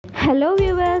Hello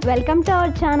viewers, welcome to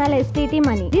our channel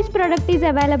Stt-Mani. This product is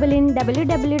available in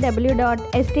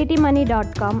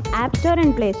www.stt-mani.com, App Store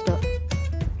and Play Store.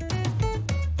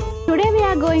 Today we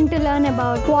are going to learn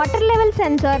about water level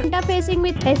sensor interfacing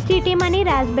with Stt-Mani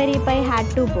Raspberry Pi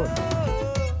HAT-2 board.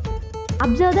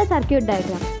 Observe the circuit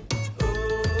diagram.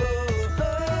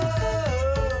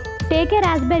 Take a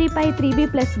Raspberry Pi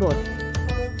 3B Plus board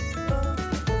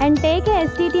and take a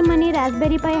Stt-Mani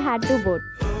Raspberry Pi HAT-2 board.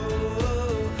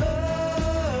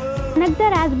 Connect the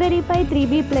Raspberry Pi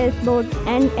 3B Plus board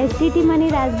and Stt-Mani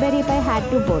Raspberry Pi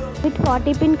HAT-2 board with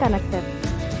 40-pin connector.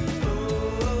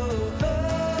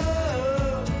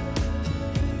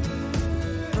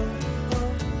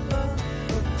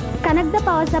 Connect the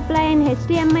power supply and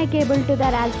HDMI cable to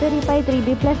the Raspberry Pi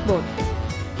 3B Plus board.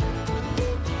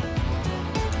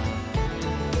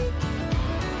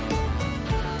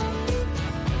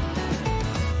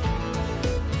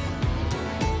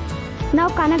 Now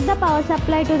connect the power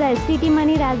supply to the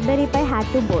Stt-Mani Raspberry Pi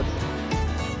HAT-2 board.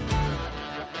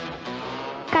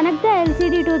 Connect the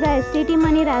LCD to the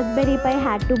Stt-Mani Raspberry Pi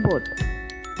HAT-2 board.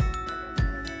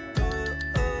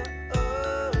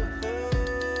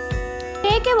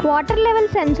 Take a water level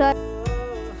sensor.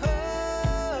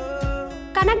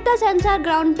 Connect the sensor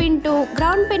ground pin to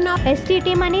ground pin of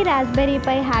Stt-Mani Raspberry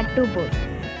Pi HAT-2 board.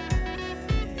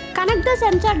 Connect the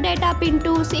sensor data pin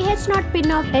to CH0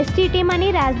 pin of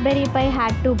Stt-Mani Raspberry Pi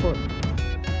HAT-2 board.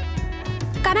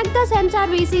 Connect the sensor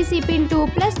VCC pin to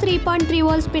plus 3.3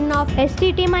 volts pin of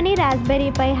Stt-Mani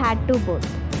Raspberry Pi HAT-2 board.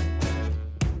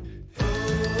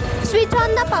 Switch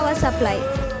on the power supply.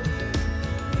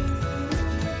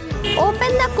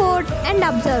 Open the code and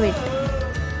observe it.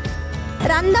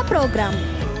 Run the program.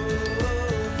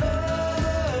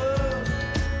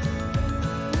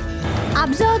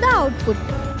 Observe the output.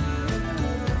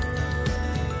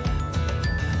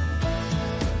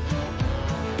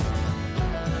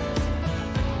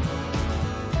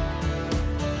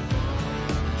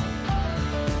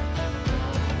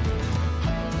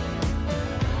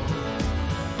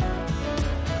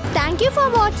 Thank you for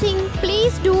watching.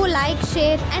 Please do like,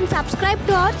 share and subscribe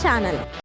to our channel.